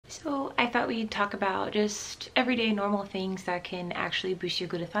So I thought we'd talk about just everyday normal things that can actually boost your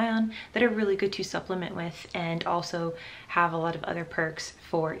glutathione that are really good to supplement with and also have a lot of other perks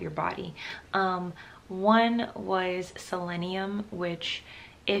for your body. One was selenium, which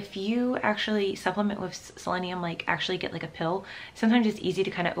if you actually supplement with selenium, like actually get like a pill, sometimes it's easy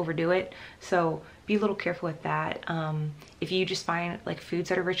to kind of overdo it. So be a little careful with that. If you just find like foods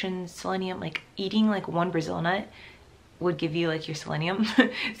that are rich in selenium, like eating like one Brazil nut would give you like your selenium.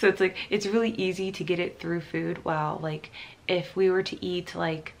 So it's like, it's really easy to get it through food. While like if we were to eat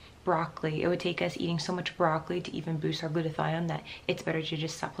like broccoli, it would take us eating so much broccoli to even boost our glutathione that it's better to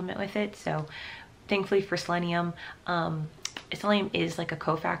just supplement with it. So thankfully for selenium, selenium is like a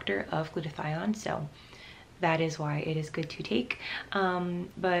cofactor of glutathione, so that is why it is good to take.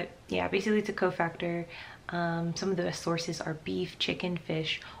 But yeah, basically it's a cofactor. Some of the best sources are beef, chicken,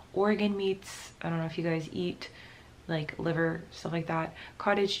 fish, organ meats. I don't know if you guys eat like liver, stuff like that,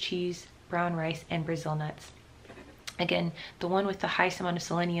 cottage cheese, brown rice, and Brazil nuts. Again, the one with the highest amount of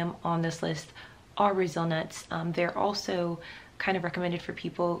selenium on this list are Brazil nuts. They're also kind of recommended for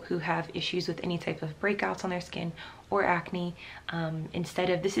people who have issues with any type of breakouts on their skin or acne.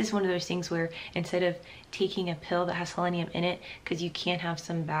 This is one of those things where instead of taking a pill that has selenium in it, because you can have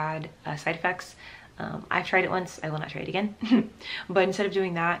some bad side effects. I've tried it once, I will not try it again. But instead of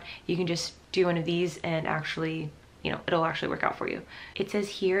doing that, you can just do one of these and actually, you know, it'll actually work out for you. It says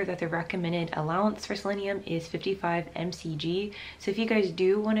here that the recommended allowance for selenium is 55 mcg. So if you guys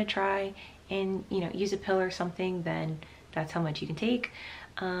do want to try and, you know, use a pill or something, then that's how much you can take.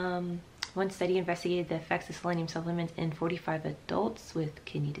 One study investigated the effects of selenium supplements in 45 adults with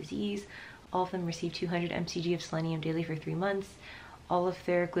kidney disease. All of them received 200 mcg of selenium daily for 3 months. All of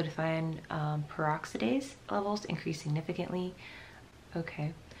their glutathione peroxidase levels increased significantly.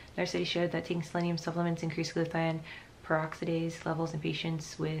 Okay. Another study showed that taking selenium supplements increased glutathione peroxidase levels in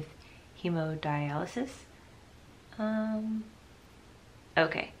patients with hemodialysis.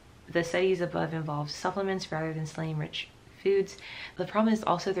 Okay, the studies above involve supplements rather than selenium-rich foods. The problem is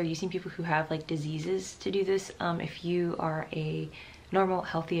also they're using people who have like diseases to do this. If you are a normal,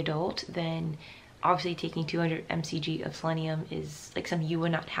 healthy adult, then obviously taking 200 mcg of selenium is like something you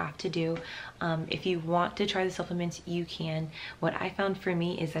would not have to do. If you want to try the supplements, you can. What I found for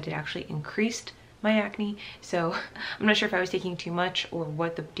me is that it actually increased my acne. So I'm not sure if I was taking too much or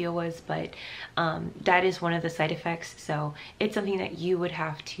what the deal was, but that is one of the side effects. So it's something that you would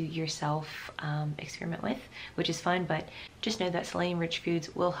have to yourself experiment with, which is fun. But just know that selenium-rich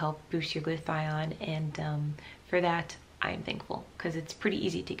foods will help boost your glutathione, and for that, I am thankful because it's pretty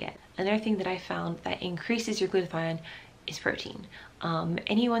easy to get. Another thing that I found that increases your glutathione is protein.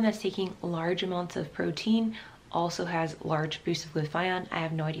 Anyone that's taking large amounts of protein also has large boosts of glutathione. I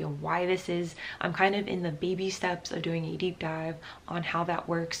have no idea why this is. I'm kind of in the baby steps of doing a deep dive on how that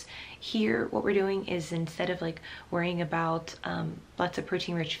works. Here, what we're doing is instead of like worrying about lots of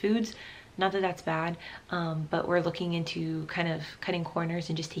protein-rich foods, not that that's bad, but we're looking into kind of cutting corners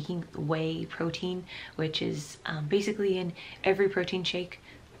and just taking whey protein, which is basically in every protein shake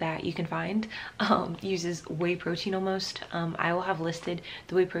that you can find. Uses whey protein almost. I will have listed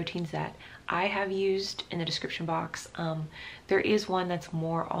the whey proteins that I have used in the description box. There is one that's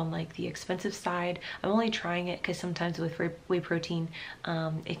more on like the expensive side. I'm only trying it because sometimes with whey protein,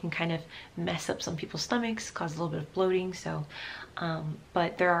 it can kind of mess up some people's stomachs, cause a little bit of bloating. So,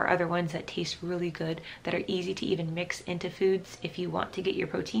 but there are other ones that taste really good, that are easy to even mix into foods if you want to get your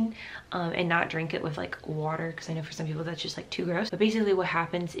protein, and not drink it with like water, because I know for some people that's just like too gross. But basically what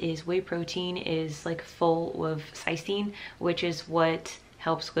happens is whey protein is like full of cysteine, which is what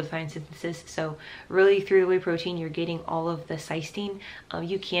helps glutathione synthesis. So really through the whey protein, you're getting all of the cysteine.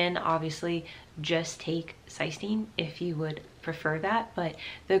 You can obviously just take cysteine if you would prefer that, but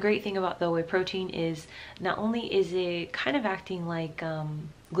the great thing about the whey protein is not only is it kind of acting like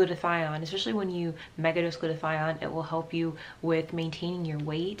glutathione, especially when you megadose glutathione, it will help you with maintaining your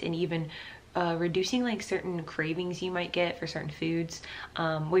weight and even reducing like certain cravings you might get for certain foods.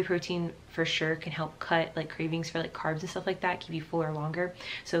 Whey protein for sure can help cut like cravings for like carbs and stuff like that, keep you fuller longer.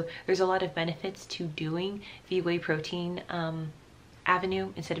 So there's a lot of benefits to doing the whey protein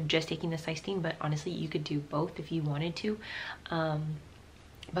avenue instead of just taking the cysteine, but honestly you could do both if you wanted to.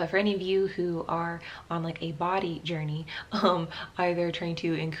 But for any of you who are on like a body journey, either trying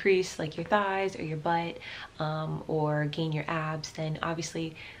to increase like your thighs or your butt, or gain your abs, then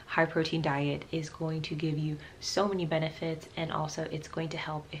obviously high protein diet is going to give you so many benefits, and also it's going to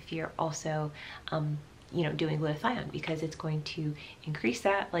help if you're also you know, doing glutathione, because it's going to increase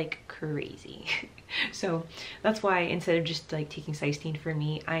that like crazy. So that's why instead of just like taking cysteine, for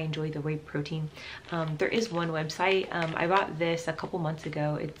me, I enjoy the whey protein. There is one website, I bought this a couple months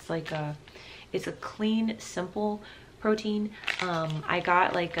ago. It's like it's a clean, simple protein. I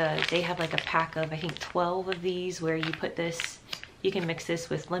got like they have like a pack of, I think, 12 of these, where you put this, you can mix this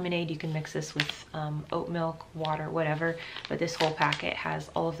with lemonade, you can mix this with oat milk, water, whatever, but this whole packet has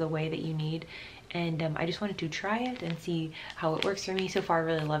all of the whey that you need. And I just wanted to try it and see how it works for me. So far, I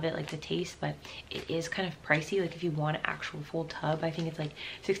really love it, like the taste, but it is kind of pricey. Like if you want an actual full tub, I think it's like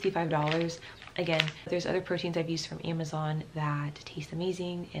 $65. Again, there's other proteins I've used from Amazon that taste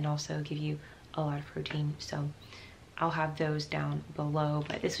amazing and also give you a lot of protein. So I'll have those down below,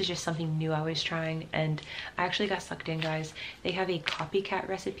 but this was just something new I was trying, and I actually got sucked in, guys. They have a copycat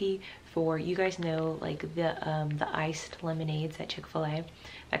recipe for, you guys know, like the iced lemonades at Chick-fil-A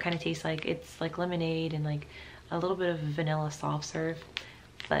that kind of tastes like, it's like lemonade and like a little bit of vanilla soft serve,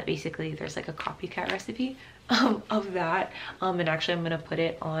 but basically there's like a copycat recipe of that, and actually I'm gonna put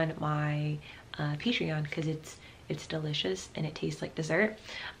it on my Patreon because it's delicious and it tastes like dessert.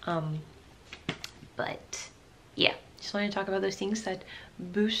 But yeah, just wanted to talk about those things that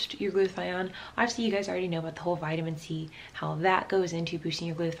boost your glutathione. Obviously, you guys already know about the whole vitamin C, how that goes into boosting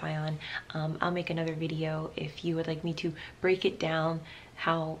your glutathione. I'll make another video if you would like me to break it down,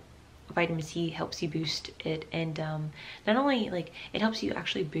 how vitamin C helps you boost it. And not only like it helps you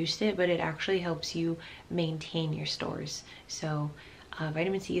actually boost it, but it actually helps you maintain your stores. So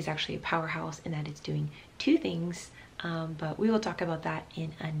vitamin C is actually a powerhouse in that it's doing two things, but we will talk about that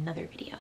in another video.